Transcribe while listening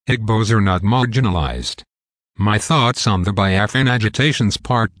Igbos are not marginalized. My thoughts on the Biafran Agitations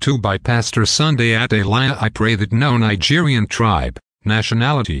Part 2 by Pastor Sunday Adelaja. I pray that no Nigerian tribe,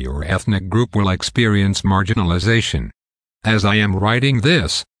 nationality or ethnic group will experience marginalization. As I am writing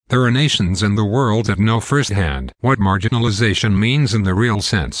this, there are nations in the world that know firsthand what marginalization means in the real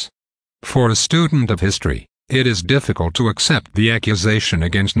sense. For a student of history, it is difficult to accept the accusation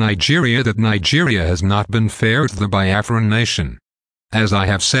against Nigeria that Nigeria has not been fair to the Biafran nation. As I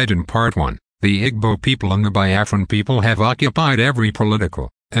have said in Part 1, the Igbo people and the Biafran people have occupied every political,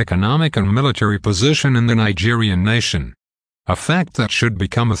 economic and military position in the Nigerian nation. A fact that should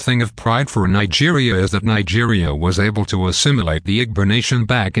become a thing of pride for Nigeria is that Nigeria was able to assimilate the Igbo nation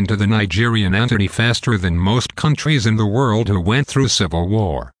back into the Nigerian entity faster than most countries in the world who went through civil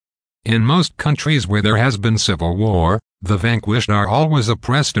war. In most countries where there has been civil war, the vanquished are always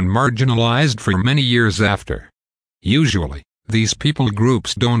oppressed and marginalized for many years after. Usually, these people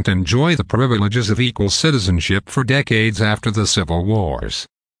groups don't enjoy the privileges of equal citizenship for decades after the civil wars.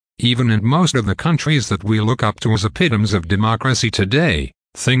 Even in most of the countries that we look up to as epitomes of democracy today,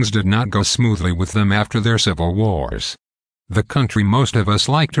 things did not go smoothly with them after their civil wars. The country most of us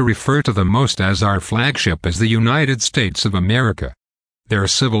like to refer to the most as our flagship is the United States of America. Their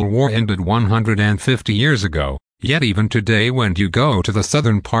civil war ended 150 years ago, yet even today when you go to the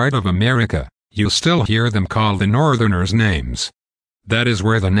southern part of America, you still hear them call the Northerners names. That is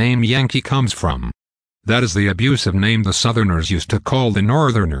where the name Yankee comes from. That is the abusive name the Southerners used to call the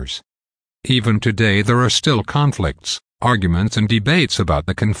Northerners. Even today there are still conflicts, arguments and debates about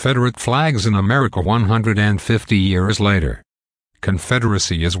the Confederate flags in America 150 years later.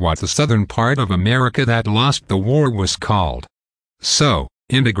 Confederacy is what the southern part of America that lost the war was called. So,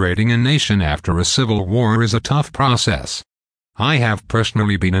 integrating a nation after a civil war is a tough process. I have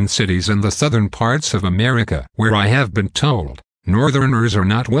personally been in cities in the southern parts of America where I have been told, Northerners are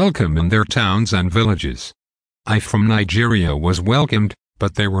not welcome in their towns and villages. I from Nigeria was welcomed,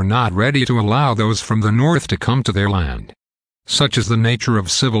 but they were not ready to allow those from the north to come to their land. Such is the nature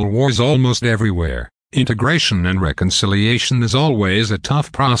of civil wars almost everywhere. Integration and reconciliation is always a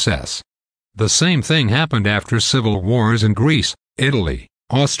tough process. The same thing happened after civil wars in Greece, Italy,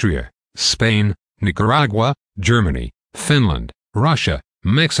 Austria, Spain, Nicaragua, Germany, Finland, Russia,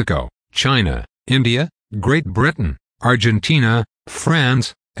 Mexico, China, India, Great Britain, Argentina,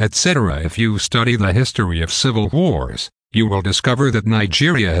 France, etc. If you study the history of civil wars, you will discover that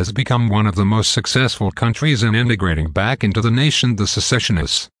Nigeria has become one of the most successful countries in integrating back into the nation the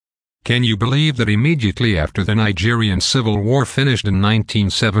secessionists. Can you believe that immediately after the Nigerian Civil War finished in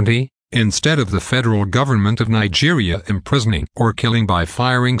 1970, instead of the federal government of Nigeria imprisoning or killing by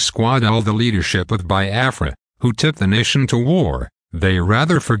firing squad all the leadership of Biafra, who took the nation to war, they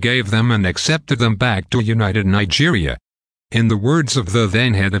rather forgave them and accepted them back to united Nigeria. In the words of the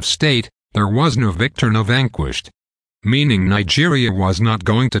then head of state, there was no victor no vanquished. Meaning Nigeria was not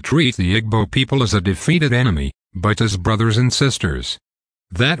going to treat the Igbo people as a defeated enemy, but as brothers and sisters.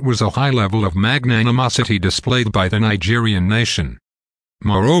 That was a high level of magnanimosity displayed by the Nigerian nation.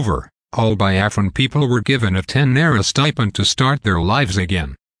 Moreover, all Biafran people were given a 10 naira stipend to start their lives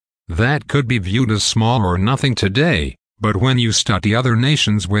again. That could be viewed as small or nothing today, but when you study other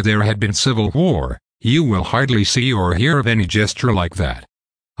nations where there had been civil war, you will hardly see or hear of any gesture like that.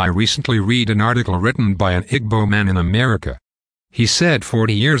 I recently read an article written by an Igbo man in America. He said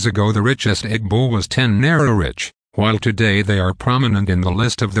 40 years ago the richest Igbo was 10 naira rich, while today they are prominent in the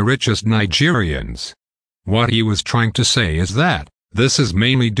list of the richest Nigerians. What he was trying to say is that this is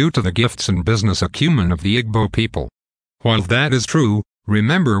mainly due to the gifts and business acumen of the Igbo people. While that is true,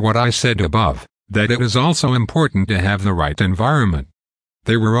 remember what I said above, that it is also important to have the right environment.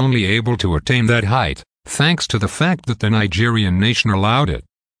 They were only able to attain that height, thanks to the fact that the Nigerian nation allowed it.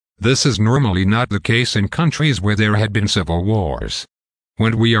 This is normally not the case in countries where there had been civil wars.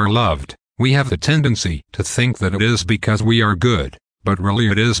 When we are loved, we have the tendency to think that it is because we are good, but really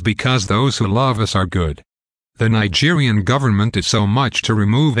it is because those who love us are good. The Nigerian government did so much to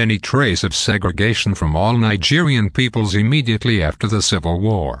remove any trace of segregation from all Nigerian peoples immediately after the Civil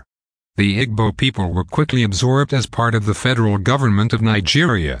War. The Igbo people were quickly absorbed as part of the federal government of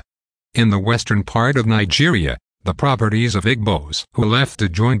Nigeria. In the western part of Nigeria, the properties of Igbos who left to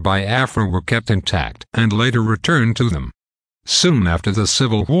join Biafra were kept intact and later returned to them. Soon after the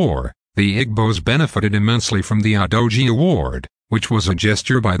Civil War, the Igbos benefited immensely from the Adelaja Award, which was a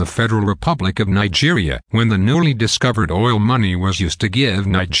gesture by the Federal Republic of Nigeria when the newly discovered oil money was used to give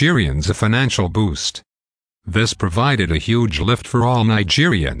Nigerians a financial boost. This provided a huge lift for all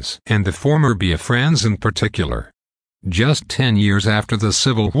Nigerians and the former Biafrans in particular. Just 10 years after the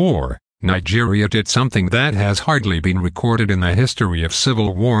Civil War, Nigeria did something that has hardly been recorded in the history of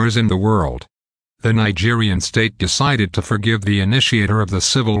civil wars in the world. The Nigerian state decided to forgive the initiator of the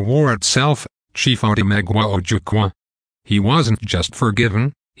civil war itself, Chief Odumegwu Ojukwu. He wasn't just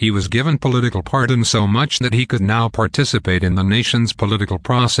forgiven, he was given political pardon so much that he could now participate in the nation's political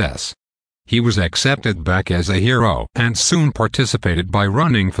process. He was accepted back as a hero and soon participated by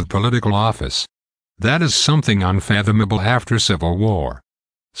running for political office. That is something unfathomable after civil war.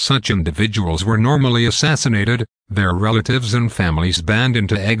 Such individuals were normally assassinated, their relatives and families banned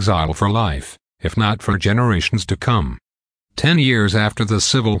into exile for life, if not for generations to come. 10 years after the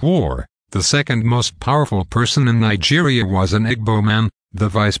Civil War, the second most powerful person in Nigeria was an Igbo man, the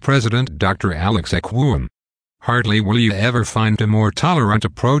Vice President Dr. Alex Ekwuem. Hardly will you ever find a more tolerant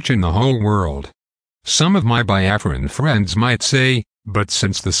approach in the whole world. Some of my Biafran friends might say, but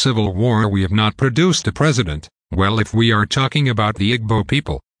since the Civil War we have not produced a president. Well, if we are talking about the Igbo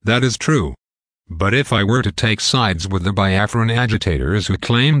people, that is true. But if I were to take sides with the Biafran agitators who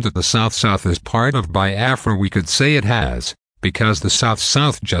claim that the South-South is part of Biafra, we could say it has, because the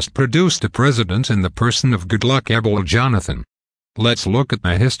South-South just produced a president in the person of Goodluck Ebele Jonathan. Let's look at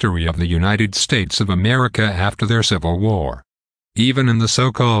the history of the United States of America after their Civil War. Even in the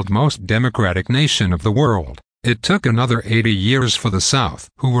so-called most democratic nation of the world, it took another 80 years for the South,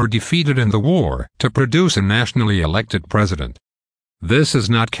 who were defeated in the war, to produce a nationally elected president. This is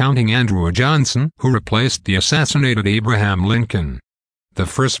not counting Andrew Johnson, who replaced the assassinated Abraham Lincoln. The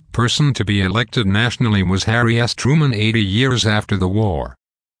first person to be elected nationally was Harry S. Truman 80 years after the war.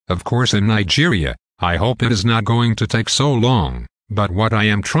 Of course, in Nigeria, I hope it is not going to take so long, but what I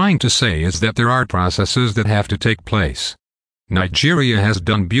am trying to say is that there are processes that have to take place. Nigeria has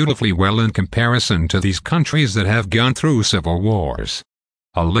done beautifully well in comparison to these countries that have gone through civil wars.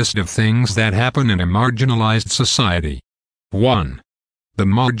 A list of things that happen in a marginalized society. 1. The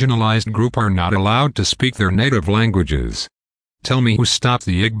marginalized group are not allowed to speak their native languages. Tell me who stopped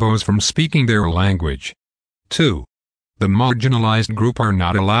the Igbos from speaking their language. 2. The marginalized group are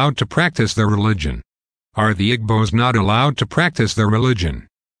not allowed to practice their religion. Are the Igbos not allowed to practice their religion?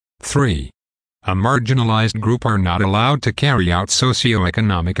 3. A marginalized group are not allowed to carry out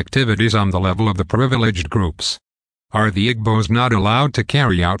socio-economic activities on the level of the privileged groups. Are the Igbos not allowed to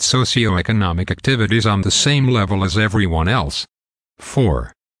carry out socio-economic activities on the same level as everyone else?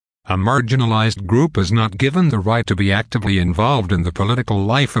 4. A marginalized group is not given the right to be actively involved in the political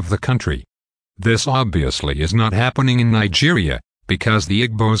life of the country. This obviously is not happening in Nigeria, because the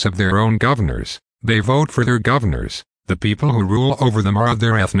Igbos have their own governors, they vote for their governors, the people who rule over them are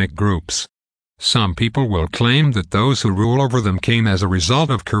their ethnic groups. Some people will claim that those who rule over them came as a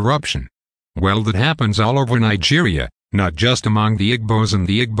result of corruption. Well, that happens all over Nigeria, not just among the Igbos in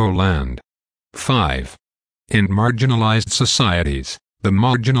the Igbo land. 5. In marginalized societies, the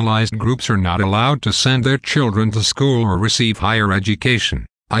marginalized groups are not allowed to send their children to school or receive higher education.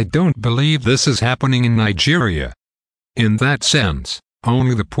 I don't believe this is happening in Nigeria. In that sense,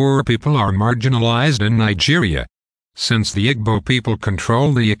 only the poor people are marginalized in Nigeria. Since the Igbo people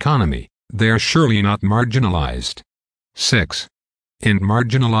control the economy, they are surely not marginalized. 6. In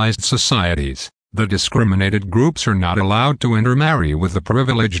marginalized societies, the discriminated groups are not allowed to intermarry with the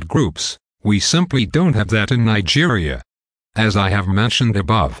privileged groups. We simply don't have that in Nigeria. As I have mentioned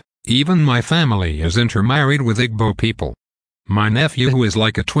above, even my family is intermarried with Igbo people. My nephew, who is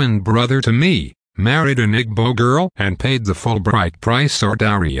like a twin brother to me, married an Igbo girl and paid the full bride price or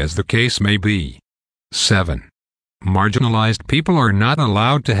dowry as the case may be. 7. Marginalized people are not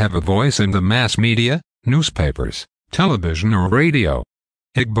allowed to have a voice in the mass media, newspapers, television or radio.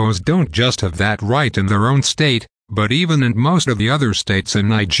 Igbos don't just have that right in their own state, but even in most of the other states in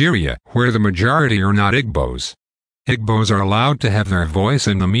Nigeria where the majority are not Igbos. Igbos are allowed to have their voice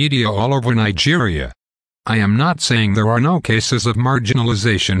in the media all over Nigeria. I am not saying there are no cases of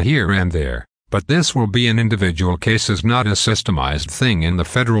marginalization here and there, but this will be an individual cases, not a systemized thing in the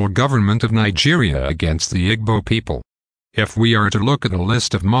federal government of Nigeria against the Igbo people. If we are to look at a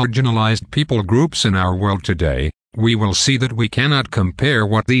list of marginalized people groups in our world today, we will see that we cannot compare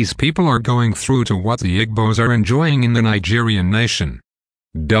what these people are going through to what the Igbos are enjoying in the Nigerian nation.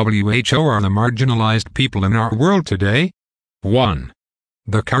 Who are the marginalized people in our world today? 1.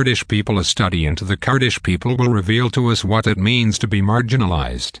 The Kurdish people. A study into the Kurdish people will reveal to us what it means to be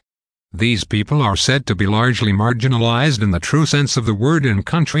marginalized. These people are said to be largely marginalized in the true sense of the word in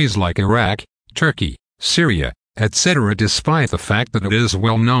countries like Iraq, Turkey, Syria, etc. Despite the fact that it is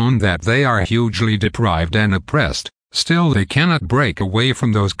well known that they are hugely deprived and oppressed, still they cannot break away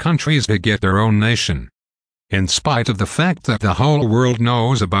from those countries to get their own nation. In spite of the fact that the whole world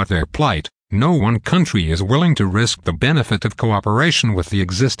knows about their plight, No one country is willing to risk the benefit of cooperation with the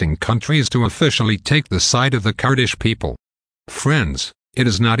existing countries to officially take the side of the Kurdish people. Friends, it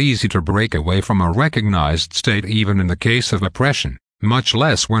is not easy to break away from a recognized state even in the case of oppression, much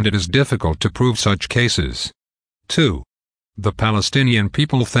less when it is difficult to prove such cases. 2. The Palestinian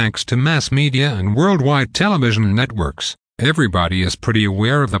people. Thanks to mass media and worldwide television networks, everybody is pretty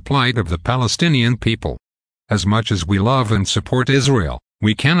aware of the plight of the Palestinian people. As much as we love and support Israel,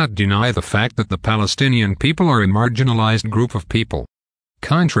 we cannot deny the fact that the Palestinian people are a marginalized group of people.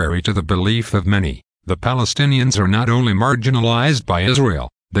 Contrary to the belief of many, the Palestinians are not only marginalized by Israel,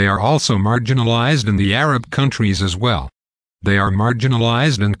 they are also marginalized in the Arab countries as well. They are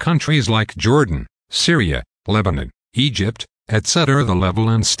marginalized in countries like Jordan, Syria, Lebanon, Egypt, etc. The level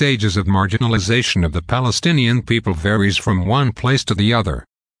and stages of marginalization of the Palestinian people varies from one place to the other.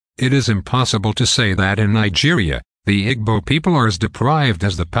 It is impossible to say that in Nigeria, the Igbo people are as deprived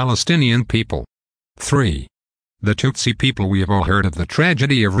as the Palestinian people. 3. The Tutsi people. We have all heard of the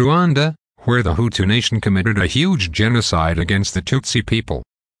tragedy of Rwanda, where the Hutu nation committed a huge genocide against the Tutsi people.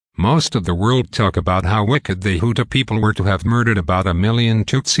 Most of the world talk about how wicked the Hutu people were to have murdered about 1 million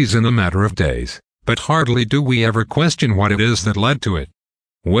Tutsis in a matter of days, but hardly do we ever question what it is that led to it.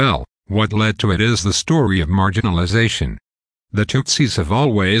 Well, what led to it is the story of marginalization. The Tutsis have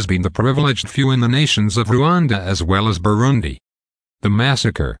always been the privileged few in the nations of Rwanda as well as Burundi. The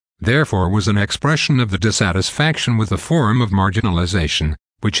massacre, therefore, was an expression of the dissatisfaction with the form of marginalization,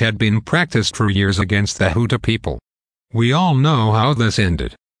 which had been practiced for years against the Hutu people. We all know how this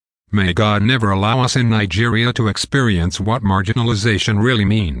ended. May God never allow us in Nigeria to experience what marginalization really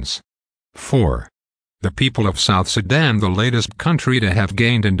means. 4. The people of South Sudan. The latest country to have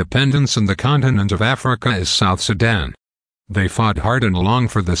gained independence in the continent of Africa is South Sudan. They fought hard and long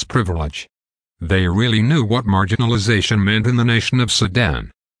for this privilege. They really knew what marginalization meant in the nation of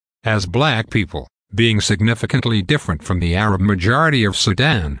Sudan. As black people, being significantly different from the Arab majority of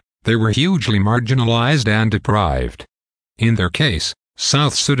Sudan, they were hugely marginalized and deprived. In their case,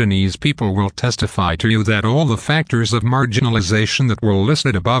 South Sudanese people will testify to you that all the factors of marginalization that were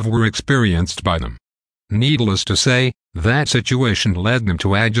listed above were experienced by them. Needless to say, that situation led them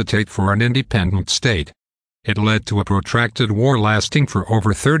to agitate for an independent state. It led to a protracted war lasting for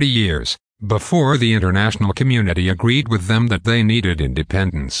over 30 years, before the international community agreed with them that they needed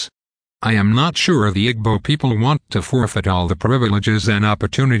independence. I am not sure the Igbo people want to forfeit all the privileges and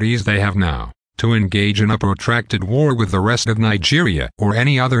opportunities they have now, to engage in a protracted war with the rest of Nigeria or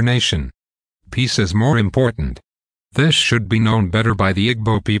any other nation. Peace is more important. This should be known better by the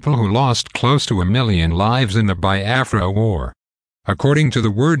Igbo people who lost close to 1 million lives in the Biafra War. According to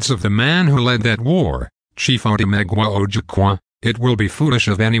the words of the man who led that war, Chief Odumegwu Ojukwu, it will be foolish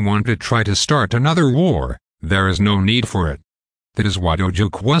of anyone to try to start another war. There is no need for it. That is what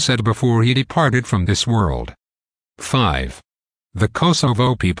Ojukwu said before he departed from this world. 5. The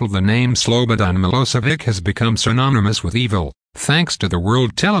Kosovo people. The name Slobodan Milosevic has become synonymous with evil, thanks to the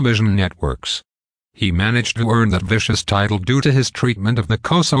world television networks. He managed to earn that vicious title due to his treatment of the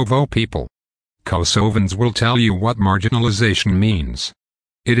Kosovo people. Kosovans will tell you what marginalization means.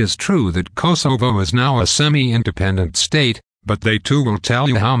 It is true that Kosovo is now a semi-independent state, but they too will tell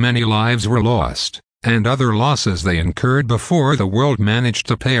you how many lives were lost, and other losses they incurred before the world managed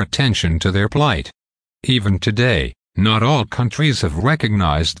to pay attention to their plight. Even today, not all countries have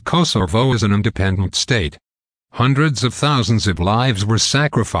recognized Kosovo as an independent state. Hundreds of thousands of lives were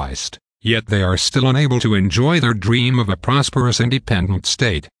sacrificed, yet they are still unable to enjoy their dream of a prosperous independent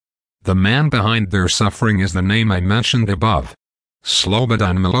state. The man behind their suffering is the name I mentioned above.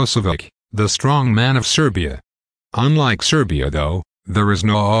 Slobodan Milosevic, the strong man of Serbia. Unlike Serbia, though, there is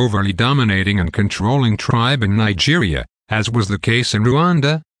no overly dominating and controlling tribe in Nigeria, as was the case in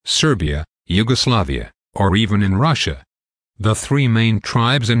Rwanda, Serbia, Yugoslavia, or even in Russia. The three main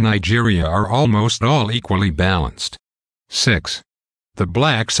tribes in Nigeria are almost all equally balanced. 6. The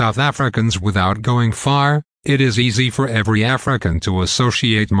black South Africans. Without going far, it is easy for every African to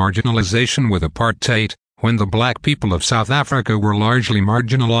associate marginalization with apartheid, when the black people of South Africa were largely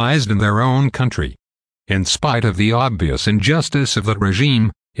marginalized in their own country. In spite of the obvious injustice of the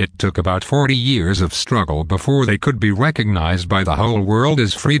regime, it took about 40 years of struggle before they could be recognized by the whole world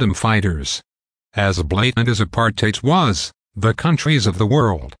as freedom fighters. As blatant as apartheid was, the countries of the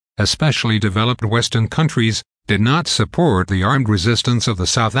world, especially developed Western countries, did not support the armed resistance of the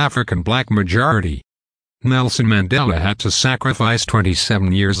South African black majority. Nelson Mandela had to sacrifice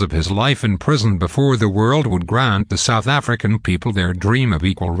 27 years of his life in prison before the world would grant the South African people their dream of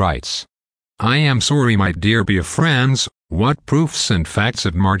equal rights. I am sorry, my dear Biafrans. What proofs and facts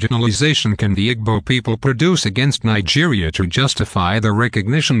of marginalization can the Igbo people produce against Nigeria to justify the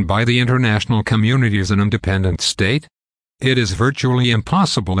recognition by the international community as an independent state? It is virtually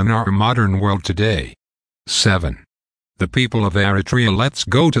impossible in our modern world today. 7. The people of Eritrea. Let's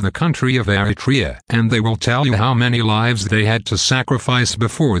go to the country of Eritrea, and they will tell you how many lives they had to sacrifice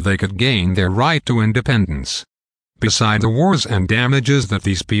before they could gain their right to independence. Beside the wars and damages that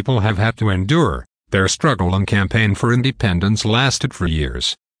these people have had to endure, their struggle and campaign for independence lasted for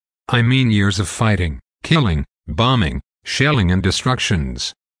years. I mean years of fighting, killing, bombing, shelling and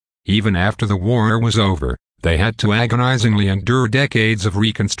destructions. Even after the war was over, they had to agonizingly endure decades of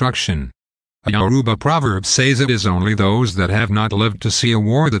reconstruction. A Yoruba proverb says it is only those that have not lived to see a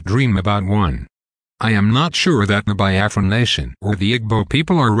war that dream about one. I am not sure that the Biafran nation or the Igbo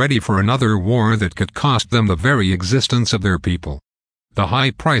people are ready for another war that could cost them the very existence of their people. The high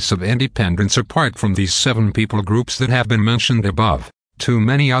price of independence. Apart from these 7 people groups that have been mentioned above, too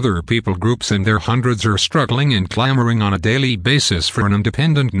many other people groups in their hundreds are struggling and clamoring on a daily basis for an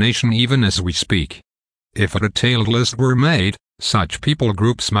independent nation even as we speak. If a detailed list were made, such people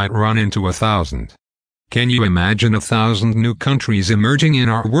groups might run into 1,000. Can you imagine 1,000 new countries emerging in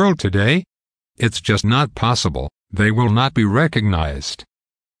our world today? It's just not possible. They will not be recognized.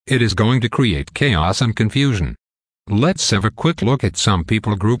 It is going to create chaos and confusion. Let's have a quick look at some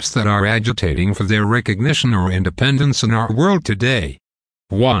people groups that are agitating for their recognition or independence in our world today.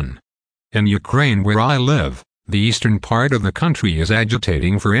 1. In Ukraine, where I live, the eastern part of the country is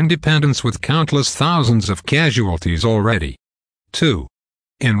agitating for independence with countless thousands of casualties already. 2.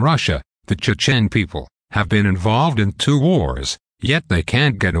 In Russia, the Chechen people have been involved in 2 wars, yet they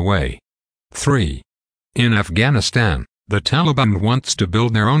can't get away. 3. In Afghanistan, the Taliban wants to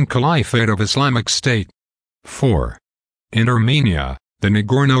build their own caliphate of Islamic State. 4. In Armenia, the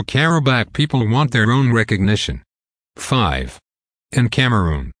Nagorno-Karabakh people want their own recognition. 5. In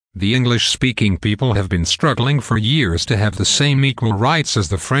Cameroon, the English-speaking people have been struggling for years to have the same equal rights as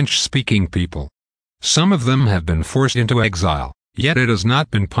the French-speaking people. Some of them have been forced into exile, yet it has not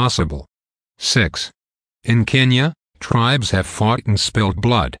been possible. 6. In Kenya, tribes have fought and spilled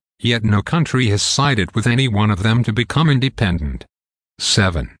blood, yet no country has sided with any one of them to become independent.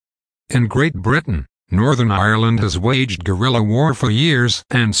 7. In Great Britain, Northern Ireland has waged guerrilla war for years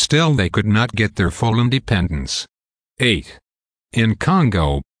and still they could not get their full independence. 8. In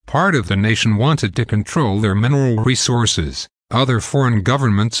Congo, part of the nation wanted to control their mineral resources, other foreign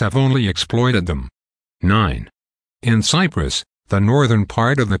governments have only exploited them. 9. In Cyprus, the northern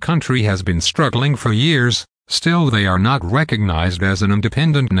part of the country has been struggling for years, still they are not recognized as an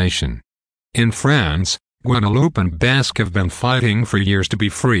independent nation. In France, Guadeloupe and Basque have been fighting for years to be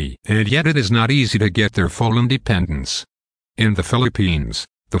free, and yet it is not easy to get their full independence. In the Philippines,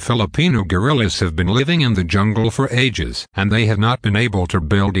 the Filipino guerrillas have been living in the jungle for ages, and they have not been able to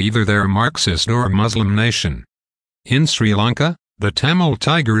build either their Marxist or Muslim nation. In Sri Lanka, the Tamil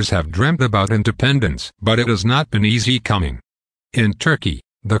Tigers have dreamt about independence, but it has not been easy coming. In Turkey,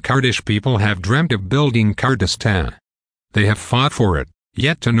 the Kurdish people have dreamt of building Kurdistan. They have fought for it,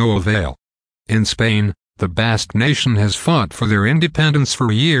 yet to no avail. In Spain, the Basque nation has fought for their independence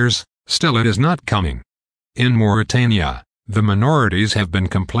for years, still it is not coming. In Mauritania, the minorities have been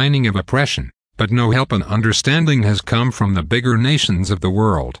complaining of oppression, but no help and understanding has come from the bigger nations of the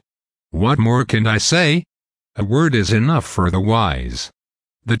world. What more can I say? A word is enough for the wise.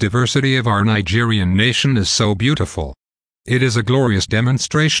 The diversity of our Nigerian nation is so beautiful. It is a glorious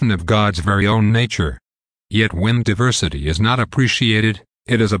demonstration of God's very own nature. Yet when diversity is not appreciated,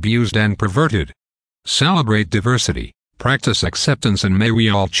 it is abused and perverted. Celebrate diversity, practice acceptance, and may we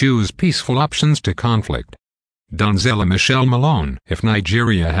all choose peaceful options to conflict. Donzella Michelle Malone. If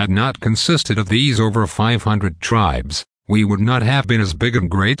Nigeria had not consisted of these over 500 tribes, we would not have been as big and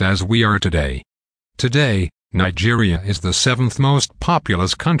great as we are today. Today, Nigeria is the 7th most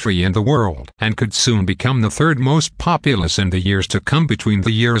populous country in the world and could soon become the 3rd most populous in the years to come between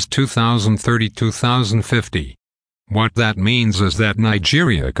the years 2030-2050. What that means is that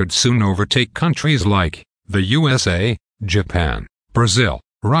Nigeria could soon overtake countries like the USA, Japan, Brazil,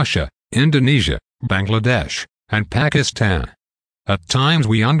 Russia, Indonesia, Bangladesh, and Pakistan. At times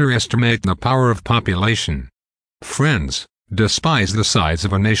we underestimate the power of population. Friends, despise the size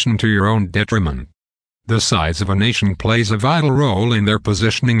of a nation to your own detriment. The size of a nation plays a vital role in their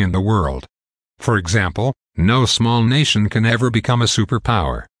positioning in the world. For example, no small nation can ever become a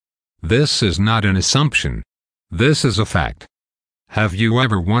superpower. This is not an assumption. This is a fact. Have you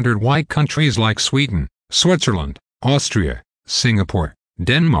ever wondered why countries like Sweden, Switzerland, Austria, Singapore,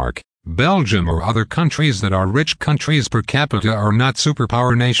 Denmark, Belgium, or other countries that are rich countries per capita are not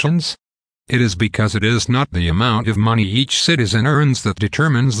superpower nations? It is because it is not the amount of money each citizen earns that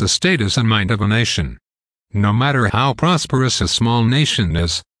determines the status and mind of a nation. No matter how prosperous a small nation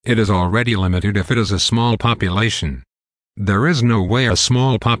is, it is already limited if it is a small population. There is no way a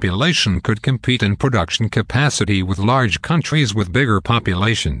small population could compete in production capacity with large countries with bigger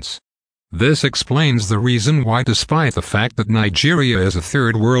populations. This explains the reason why, despite the fact that Nigeria is a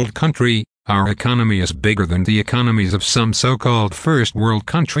third world country, our economy is bigger than the economies of some so-called first world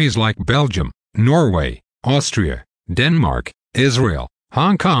countries like Belgium, Norway, Austria, Denmark, Israel,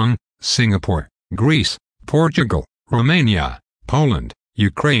 Hong Kong, Singapore, Greece, Portugal, Romania, Poland,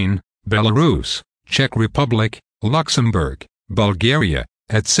 Ukraine, Belarus, Czech Republic, Luxembourg, Bulgaria,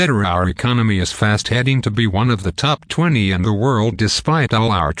 etc. Our economy is fast heading to be one of the top 20 in the world despite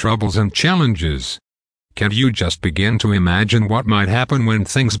all our troubles and challenges. Can you just begin to imagine what might happen when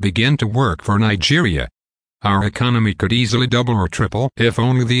things begin to work for Nigeria? Our economy could easily double or triple if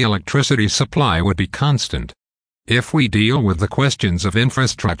only the electricity supply would be constant. If we deal with the questions of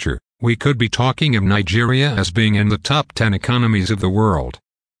infrastructure, we could be talking of Nigeria as being in the top 10 economies of the world.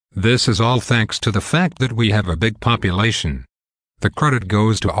 This is all thanks to the fact that we have a big population. The credit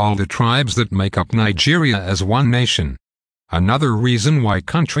goes to all the tribes that make up Nigeria as one nation. Another reason why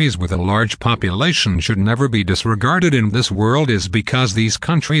countries with a large population should never be disregarded in this world is because these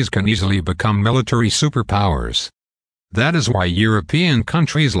countries can easily become military superpowers. That is why European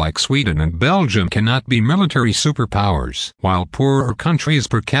countries like Sweden and Belgium cannot be military superpowers, while poorer countries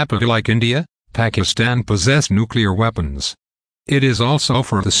per capita like India, Pakistan possess nuclear weapons. It is also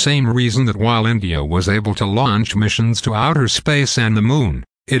for the same reason that while India was able to launch missions to outer space and the moon,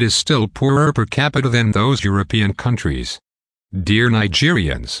 it is still poorer per capita than those European countries. Dear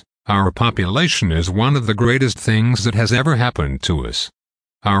Nigerians, our population is one of the greatest things that has ever happened to us.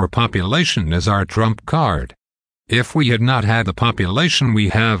 Our population is our trump card. If we had not had the population we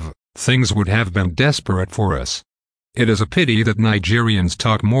have, things would have been desperate for us. It is a pity that Nigerians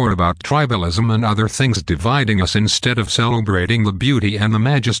talk more about tribalism and other things dividing us instead of celebrating the beauty and the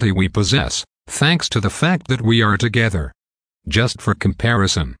majesty we possess, thanks to the fact that we are together. Just for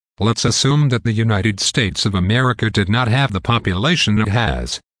comparison, let's assume that the United States of America did not have the population it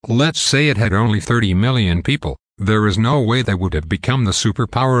has. Let's say it had only 30 million people. There is no way they would have become the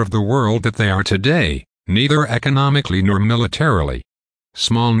superpower of the world that they are today, neither economically nor militarily.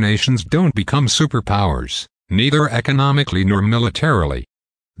 Small nations don't become superpowers, neither economically nor militarily.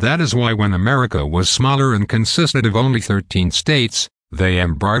 That is why when America was smaller and consisted of only 13 states, they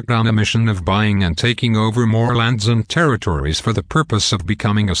embarked on a mission of buying and taking over more lands and territories for the purpose of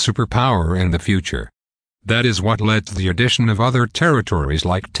becoming a superpower in the future. That is what led to the addition of other territories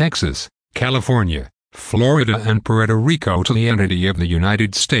like Texas, California, Florida and Puerto Rico to the entity of the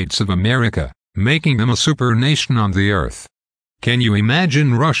United States of America, making them a super nation on the earth. Can you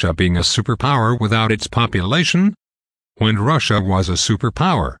imagine Russia being a superpower without its population? When Russia was a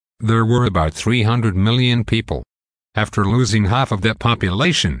superpower, there were about 300 million people. After losing half of that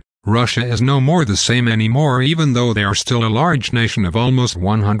population, Russia is no more the same anymore, even though they are still a large nation of almost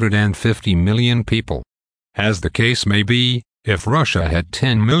 150 million people. As the case may be, if Russia had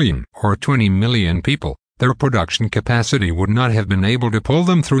 10 million or 20 million people, their production capacity would not have been able to pull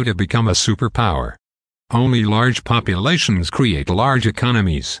them through to become a superpower. Only large populations create large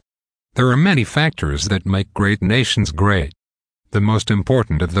economies. There are many factors that make great nations great. The most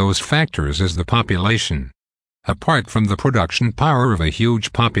important of those factors is the population. Apart from the production power of a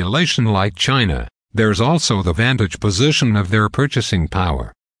huge population like China, there's also the vantage position of their purchasing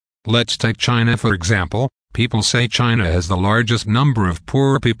power. Let's take China for example. People say China has the largest number of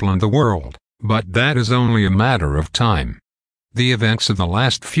poor people in the world, but that is only a matter of time. The events of the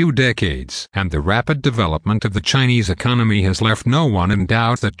last few decades and the rapid development of the Chinese economy has left no one in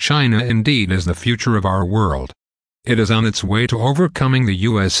doubt that China indeed is the future of our world. It is on its way to overcoming the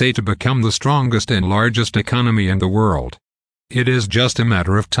USA to become the strongest and largest economy in the world. It is just a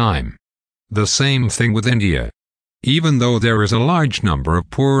matter of time. The same thing with India. Even though there is a large number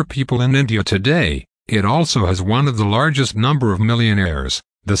of poor people in India today, it also has one of the largest number of millionaires,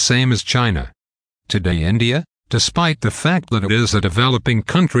 the same as China. Today India, despite the fact that it is a developing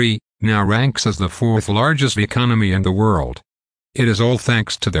country, now ranks as the fourth largest economy in the world. It is all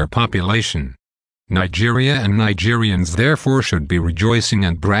thanks to their population. Nigeria and Nigerians therefore should be rejoicing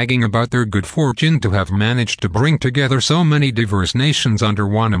and bragging about their good fortune to have managed to bring together so many diverse nations under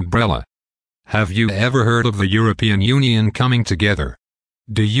one umbrella. Have you ever heard of the European Union coming together?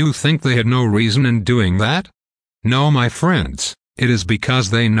 Do you think they had no reason in doing that? No, my friends, it is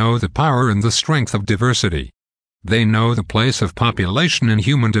because they know the power and the strength of diversity. They know the place of population in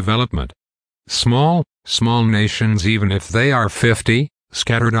human development. Small nations, even if they are 50,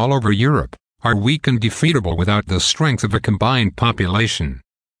 scattered all over Europe, are weak and defeatable without the strength of a combined population.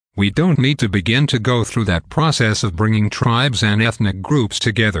 We don't need to begin to go through that process of bringing tribes and ethnic groups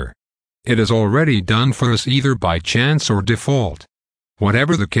together. It is already done for us either by chance or default.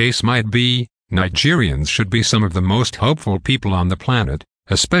 Whatever the case might be, Nigerians should be some of the most hopeful people on the planet,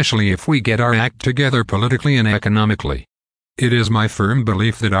 especially if we get our act together politically and economically. It is my firm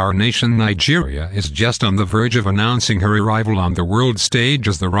belief that our nation Nigeria is just on the verge of announcing her arrival on the world stage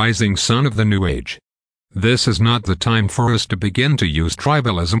as the rising sun of the new age. This is not the time for us to begin to use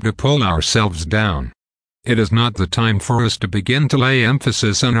tribalism to pull ourselves down. It is not the time for us to begin to lay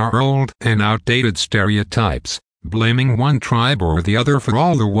emphasis on our old and outdated stereotypes, blaming one tribe or the other for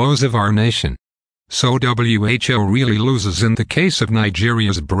all the woes of our nation. So WHO really loses in the case of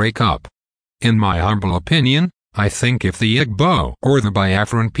Nigeria's breakup. In my humble opinion, I think if the Igbo or the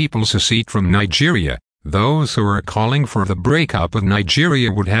Biafran people secede from Nigeria, those who are calling for the breakup of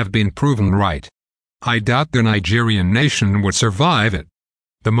Nigeria would have been proven right. I doubt the Nigerian nation would survive it.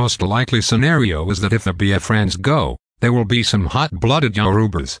 The most likely scenario is that if the Biafrans go, there will be some hot-blooded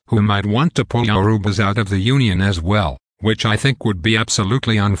Yorubas who might want to pull Yorubas out of the union as well, which I think would be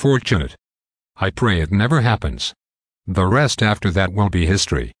absolutely unfortunate. I pray it never happens. The rest after that will be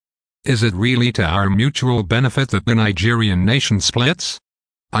history. Is it really to our mutual benefit that the Nigerian nation splits?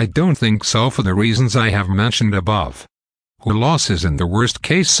 I don't think so for the reasons I have mentioned above. Who loses in the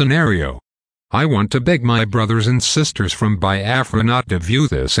worst-case scenario? I want to beg my brothers and sisters from Biafra not to view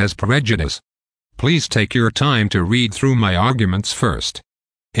this as prejudice. Please take your time to read through my arguments first.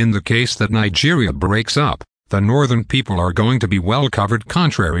 In the case that Nigeria breaks up, the northern people are going to be well covered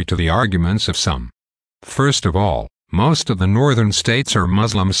contrary to the arguments of some. First of all, most of the northern states are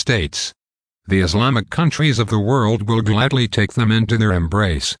Muslim states. The Islamic countries of the world will gladly take them into their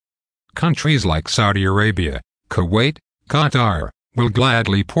embrace. Countries like Saudi Arabia, Kuwait, Qatar, will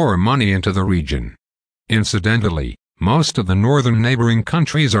gladly pour money into the region. Incidentally, most of the northern neighboring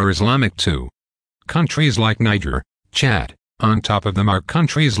countries are Islamic too. Countries like Niger, Chad, on top of them are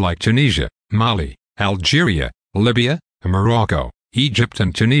countries like Tunisia, Mali, Algeria, Libya, Morocco, Egypt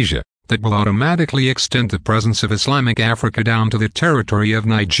and Tunisia, that will automatically extend the presence of Islamic Africa down to the territory of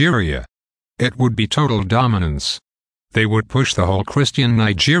Nigeria. It would be total dominance. They would push the whole Christian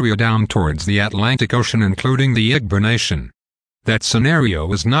Nigeria down towards the Atlantic Ocean including the Igbo nation. That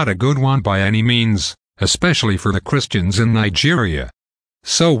scenario is not a good one by any means, especially for the Christians in Nigeria.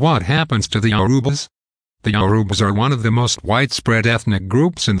 So what happens to the Yorubas? The Yorubas are one of the most widespread ethnic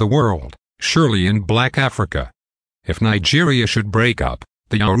groups in the world, surely in Black Africa. If Nigeria should break up,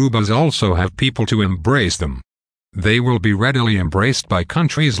 the Yorubas also have people to embrace them. They will be readily embraced by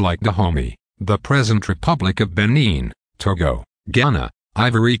countries like Dahomey, the present Republic of Benin, Togo, Ghana,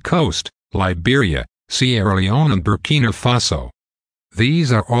 Ivory Coast, Liberia, Sierra Leone and Burkina Faso.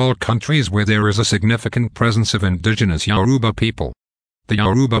 These are all countries where there is a significant presence of indigenous Yoruba people. The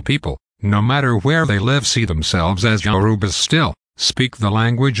Yoruba people, no matter where they live, see themselves as Yorubas still, speak the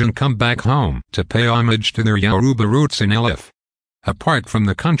language and come back home to pay homage to their Yoruba roots in Elif. Apart from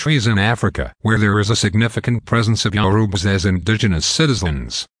the countries in Africa where there is a significant presence of Yorubas as indigenous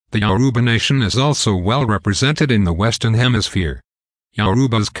citizens, the Yoruba nation is also well represented in the Western Hemisphere.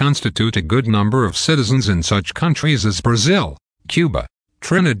 Yorubas constitute a good number of citizens in such countries as Brazil, Cuba,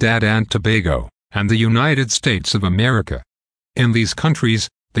 Trinidad and Tobago, and the United States of America. In these countries,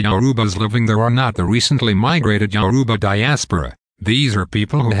 the Yorubas living there are not the recently migrated Yoruba diaspora. These are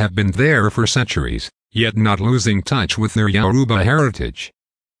people who have been there for centuries, yet not losing touch with their Yoruba heritage.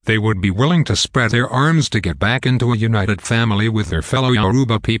 They would be willing to spread their arms to get back into a united family with their fellow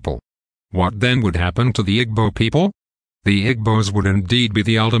Yoruba people. What then would happen to the Igbo people? The Igbos would indeed be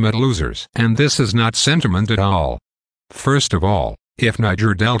the ultimate losers, and this is not sentiment at all. First of all, if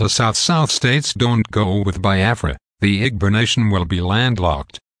Niger Delta South states don't go with Biafra, the Igbo nation will be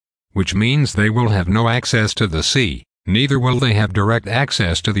landlocked. Which means they will have no access to the sea, neither will they have direct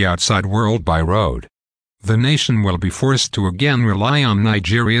access to the outside world by road. The nation will be forced to again rely on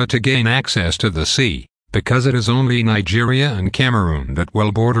Nigeria to gain access to the sea, because it is only Nigeria and Cameroon that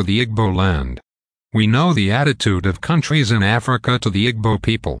will border the Igbo land. We know the attitude of countries in Africa to the Igbo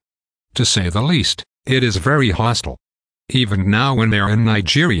people. To say the least, it is very hostile. Even now when they are in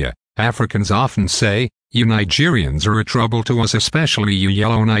Nigeria, Africans often say, "You Nigerians are a trouble to us, especially you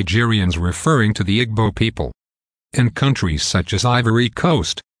yellow Nigerians," referring to the Igbo people. In countries such as Ivory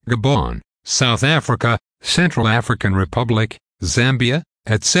Coast, Gabon, South Africa, Central African Republic, Zambia,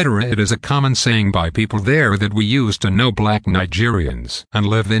 etc., it is a common saying by people there that we used to know black Nigerians and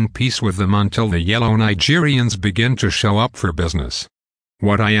live in peace with them until the yellow Nigerians begin to show up for business.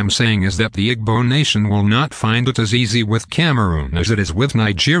 What I am saying is that the Igbo nation will not find it as easy with Cameroon as it is with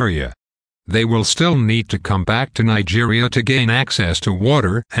Nigeria. They will still need to come back to Nigeria to gain access to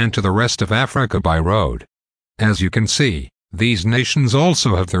water and to the rest of Africa by road. As you can see, these nations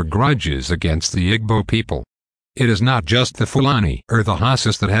also have their grudges against the Igbo people. It is not just the Fulani or the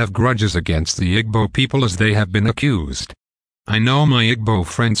Hausas that have grudges against the Igbo people as they have been accused. I know my Igbo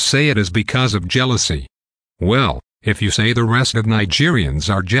friends say it is because of jealousy. Well, if you say the rest of Nigerians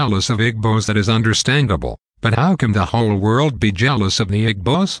are jealous of Igbos, that is understandable, but how can the whole world be jealous of the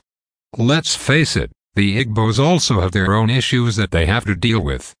Igbos? Let's face it, the Igbos also have their own issues that they have to deal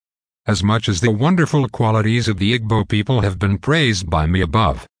with. As much as the wonderful qualities of the Igbo people have been praised by me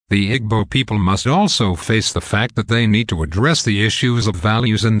above, the Igbo people must also face the fact that they need to address the issues of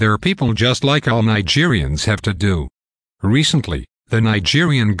values in their people just like all Nigerians have to do. Recently, the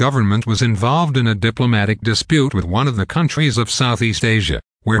Nigerian government was involved in a diplomatic dispute with one of the countries of Southeast Asia,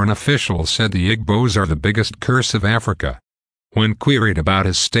 where an official said the Igbos are the biggest curse of Africa. When queried about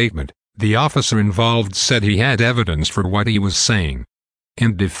his statement, the officer involved said he had evidence for what he was saying.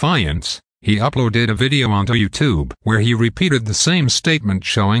 In defiance, he uploaded a video onto YouTube where he repeated the same statement,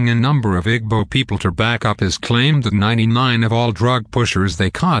 showing a number of Igbo people to back up his claim that 99% of all drug pushers they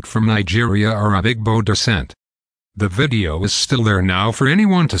caught from Nigeria are of Igbo descent. The video is still there now for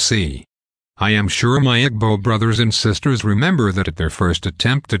anyone to see. I am sure my Igbo brothers and sisters remember that at their first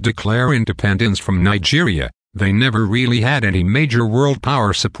attempt to declare independence from Nigeria, they never really had any major world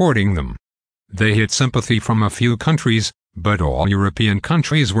power supporting them. They had sympathy from a few countries, but all European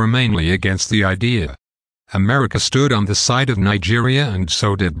countries were mainly against the idea. America stood on the side of Nigeria and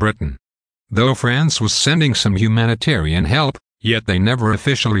so did Britain. Though France was sending some humanitarian help, yet they never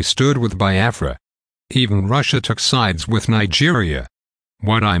officially stood with Biafra. Even Russia took sides with Nigeria.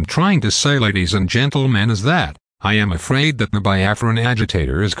 What I'm trying to say, ladies and gentlemen, is that I am afraid that the Biafran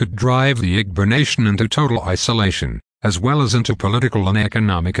agitators could drive the Igbo nation into total isolation, as well as into political and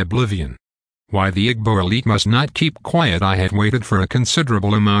economic oblivion. Why the Igbo elite must not keep quiet. I had waited for a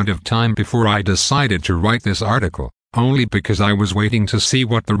considerable amount of time before I decided to write this article, only because I was waiting to see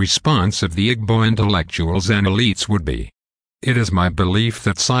what the response of the Igbo intellectuals and elites would be. It is my belief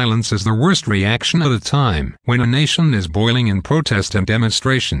that silence is the worst reaction at a time when a nation is boiling in protest and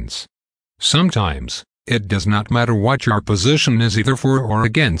demonstrations. Sometimes, it does not matter what your position is either for or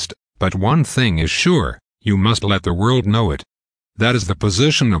against, but one thing is sure, you must let the world know it. That is the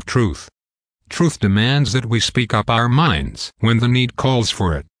position of truth. Truth demands that we speak up our minds when the need calls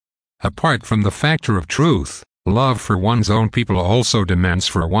for it. Apart from the factor of truth, love for one's own people also demands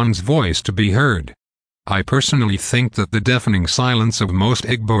for one's voice to be heard. I personally think that the deafening silence of most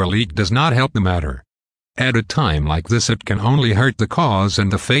Igbo elite does not help the matter. At a time like this, it can only hurt the cause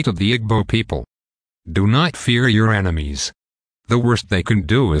and the fate of the Igbo people. Do not fear your enemies. The worst they can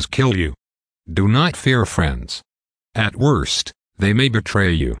do is kill you. Do not fear friends. At worst, they may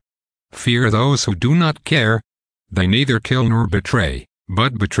betray you. Fear those who do not care. They neither kill nor betray,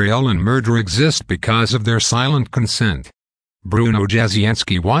 but betrayal and murder exist because of their silent consent. Bruno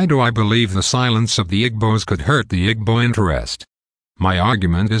Jazienski. Why do I believe the silence of the Igbos could hurt the Igbo interest? My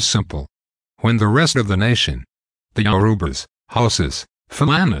argument is simple. When the rest of the nation, the Yorubas, Hausas,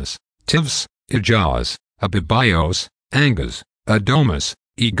 Fulanas, Tivs, Ijaws, Abibayos, Angas, Adomas,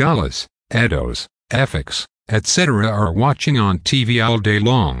 Igalas, Edos, Efiks, etc. are watching on TV all day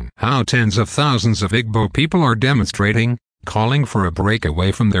long how tens of thousands of Igbo people are demonstrating, calling for a break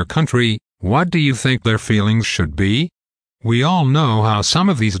away from their country, what do you think their feelings should be? We all know how some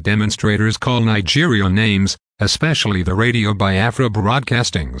of these demonstrators call Nigeria names, especially the Radio Biafra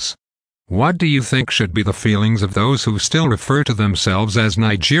broadcastings. What do you think should be the feelings of those who still refer to themselves as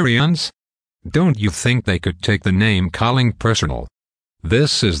Nigerians? Don't you think they could take the name calling personal?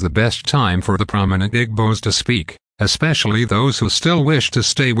 This is the best time for the prominent Igbos to speak, especially those who still wish to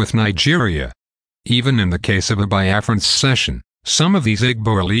stay with Nigeria. Even in the case of a Biafran secession, some of these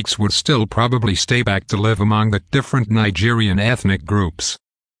Igbo elites would still probably stay back to live among the different Nigerian ethnic groups.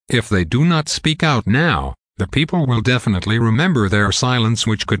 If they do not speak out now, the people will definitely remember their silence,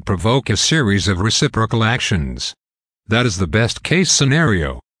 which could provoke a series of reciprocal actions. That is the best case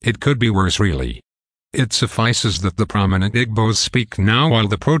scenario. It could be worse, really. It suffices that the prominent Igbos speak now while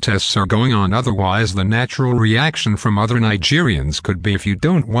the protests are going on, otherwise the natural reaction from other Nigerians could be, if you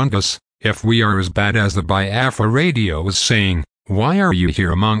don't want us, if we are as bad as the Biafra radio is saying, why are you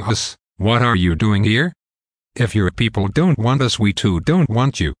here among us, what are you doing here? If your people don't want us, we too don't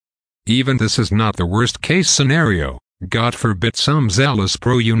want you. Even this is not the worst case scenario. God forbid some zealous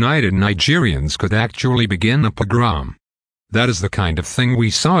pro-United Nigerians could actually begin a pogrom. That is the kind of thing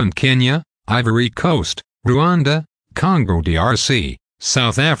we saw in Kenya, Ivory Coast, Rwanda, Congo DRC,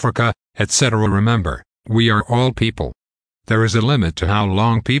 South Africa, etc. Remember, we are all people. There is a limit to how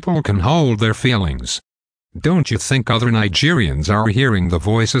long people can hold their feelings. Don't you think other Nigerians are hearing the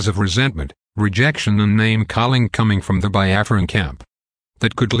voices of resentment, rejection and name-calling coming from the Biafran camp?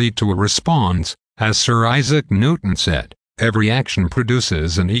 That could lead to a response. As Sir Isaac Newton said, every action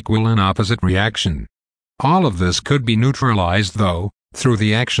produces an equal and opposite reaction. All of this could be neutralized, though, through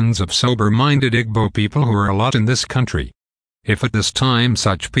the actions of sober-minded Igbo people who are a lot in this country. If at this time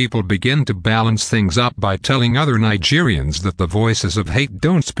such people begin to balance things up by telling other Nigerians that the voices of hate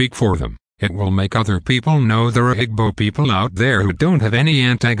don't speak for them, it will make other people know there are Igbo people out there who don't have any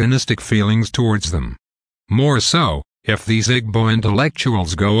antagonistic feelings towards them. More so, if these Igbo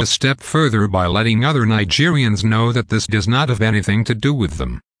intellectuals go a step further by letting other Nigerians know that this does not have anything to do with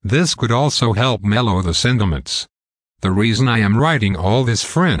them, this could also help mellow the sentiments. The reason I am writing all this,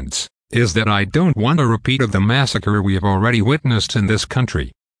 friends, is that I don't want a repeat of the massacre we have already witnessed in this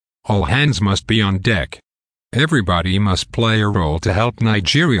country. All hands must be on deck. Everybody must play a role to help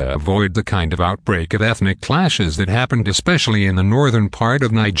Nigeria avoid the kind of outbreak of ethnic clashes that happened especially in the northern part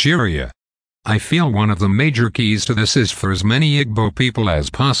of Nigeria. I feel one of the major keys to this is for as many Igbo people as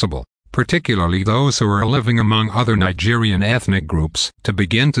possible, particularly those who are living among other Nigerian ethnic groups, to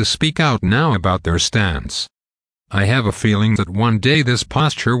begin to speak out now about their stance. I have a feeling that one day this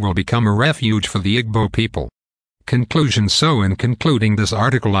posture will become a refuge for the Igbo people. Conclusion. So in concluding this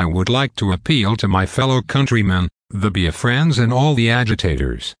article, I would like to appeal to my fellow countrymen, the Biafrans and all the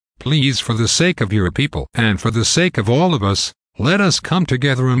agitators. Please, for the sake of your people and for the sake of all of us, let us come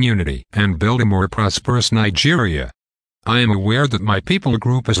together in unity and build a more prosperous Nigeria. I am aware that my people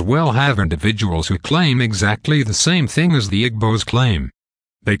group as well have individuals who claim exactly the same thing as the Igbos claim.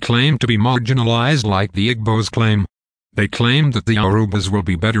 They claim to be marginalized like the Igbos claim. They claim that the Yorubas will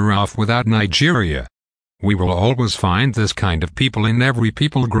be better off without Nigeria. We will always find this kind of people in every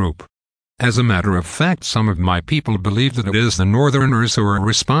people group. As a matter of fact, some of my people believe that it is the Northerners who are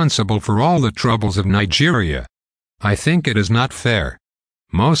responsible for all the troubles of Nigeria. I think it is not fair.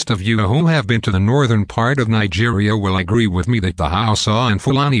 Most of you who have been to the northern part of Nigeria will agree with me that the Hausa and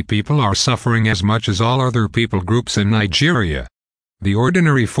Fulani people are suffering as much as all other people groups in Nigeria. The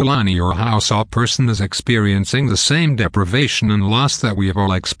ordinary Fulani or Hausa person is experiencing the same deprivation and loss that we have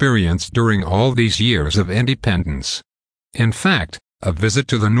all experienced during all these years of independence. In fact, a visit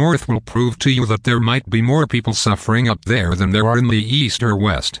to the north will prove to you that there might be more people suffering up there than there are in the east or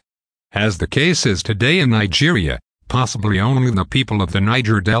west. As the case is today in Nigeria, possibly only the people of the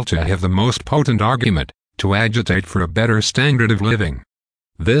Niger Delta have the most potent argument to agitate for a better standard of living.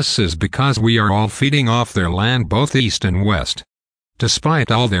 This is because we are all feeding off their land both east and west. Despite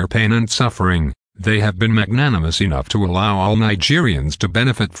all their pain and suffering, they have been magnanimous enough to allow all Nigerians to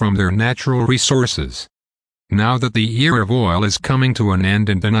benefit from their natural resources. Now that the era of oil is coming to an end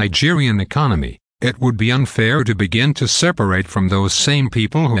in the Nigerian economy, it would be unfair to begin to separate from those same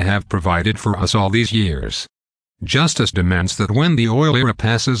people who have provided for us all these years. Justice demands that when the oil era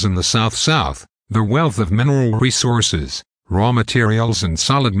passes in the South, the wealth of mineral resources, raw materials and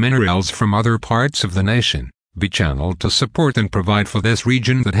solid minerals from other parts of the nation be channeled to support and provide for this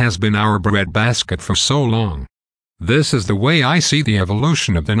region that has been our breadbasket for so long. This is the way I see the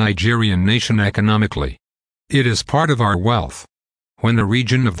evolution of the Nigerian nation economically. It is part of our wealth. When a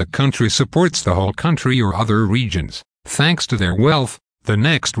region of the country supports the whole country or other regions, thanks to their wealth, the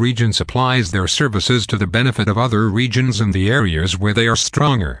next region supplies their services to the benefit of other regions in the areas where they are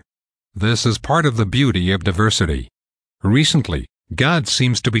stronger. This is part of the beauty of diversity. Recently, God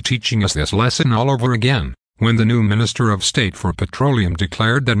seems to be teaching us this lesson all over again, when the new Minister of State for Petroleum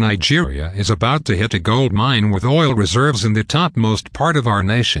declared that Nigeria is about to hit a gold mine with oil reserves in the topmost part of our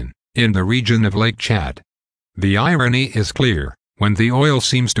nation, in the region of Lake Chad. The irony is clear. When the oil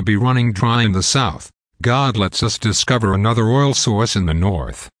seems to be running dry in the south, God lets us discover another oil source in the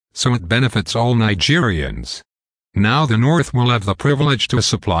north, so it benefits all Nigerians. Now the north will have the privilege to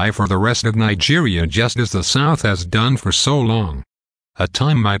supply for the rest of Nigeria just as the south has done for so long. A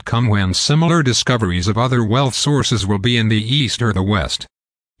time might come when similar discoveries of other wealth sources will be in the east or the west.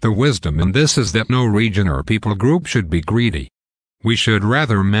 The wisdom in this is that no region or people group should be greedy. We should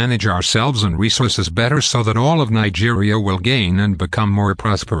rather manage ourselves and resources better so that all of Nigeria will gain and become more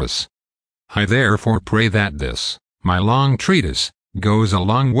prosperous. I therefore pray that this, my long treatise, goes a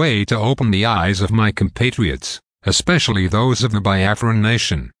long way to open the eyes of my compatriots, especially those of the Biafran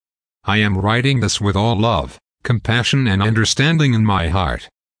nation. I am writing this with all love, compassion and understanding in my heart.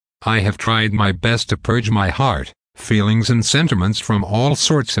 I have tried my best to purge my heart, feelings and sentiments from all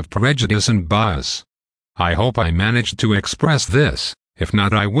sorts of prejudice and bias. I hope I managed to express this. If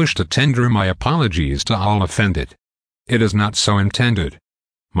not, I wish to tender my apologies to all offended. It is not so intended.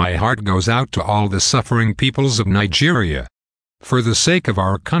 My heart goes out to all the suffering peoples of Nigeria, For the sake of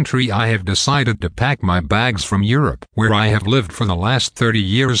our country, I have decided to pack my bags from Europe, where I have lived for the last 30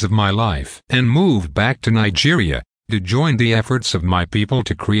 years of my life, and move back to Nigeria, to join the efforts of my people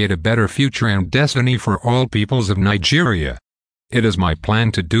to create a better future and destiny for all peoples of Nigeria. It is my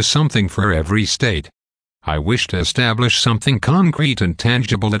plan to do something for every state. I wish to establish something concrete and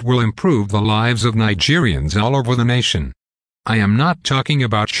tangible that will improve the lives of Nigerians all over the nation. I am not talking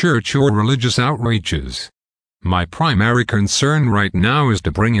about church or religious outreaches. My primary concern right now is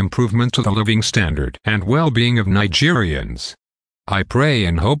to bring improvement to the living standard and well-being of Nigerians. I pray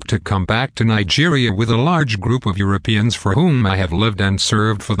and hope to come back to Nigeria with a large group of Europeans for whom I have lived and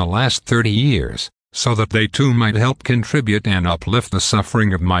served for the last 30 years, so that they too might help contribute and uplift the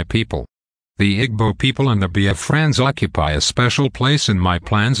suffering of my people. The Igbo people and the Biafrans occupy a special place in my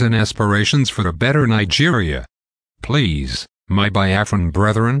plans and aspirations for a better Nigeria. Please, my Biafran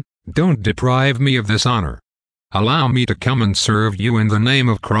brethren, don't deprive me of this honor. Allow me to come and serve you in the name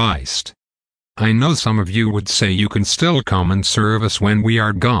of Christ. I know some of you would say you can still come and serve us when we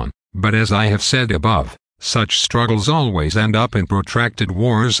are gone, but as I have said above, such struggles always end up in protracted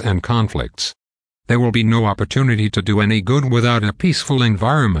wars and conflicts. There will be no opportunity to do any good without a peaceful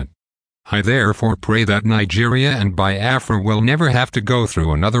environment. I therefore pray that Nigeria and Biafra will never have to go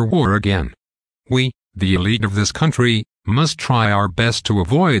through another war again. We, the elite of this country, must try our best to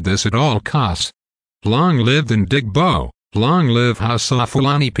avoid this at all costs. Long live the Igbo, long live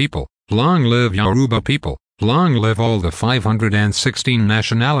Hausa-Fulani people, long live Yoruba people, long live all the 516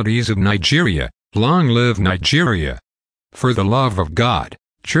 nationalities of Nigeria, long live Nigeria. For the love of God,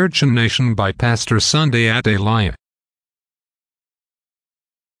 Church and Nation by Pastor Sunday Adelaja.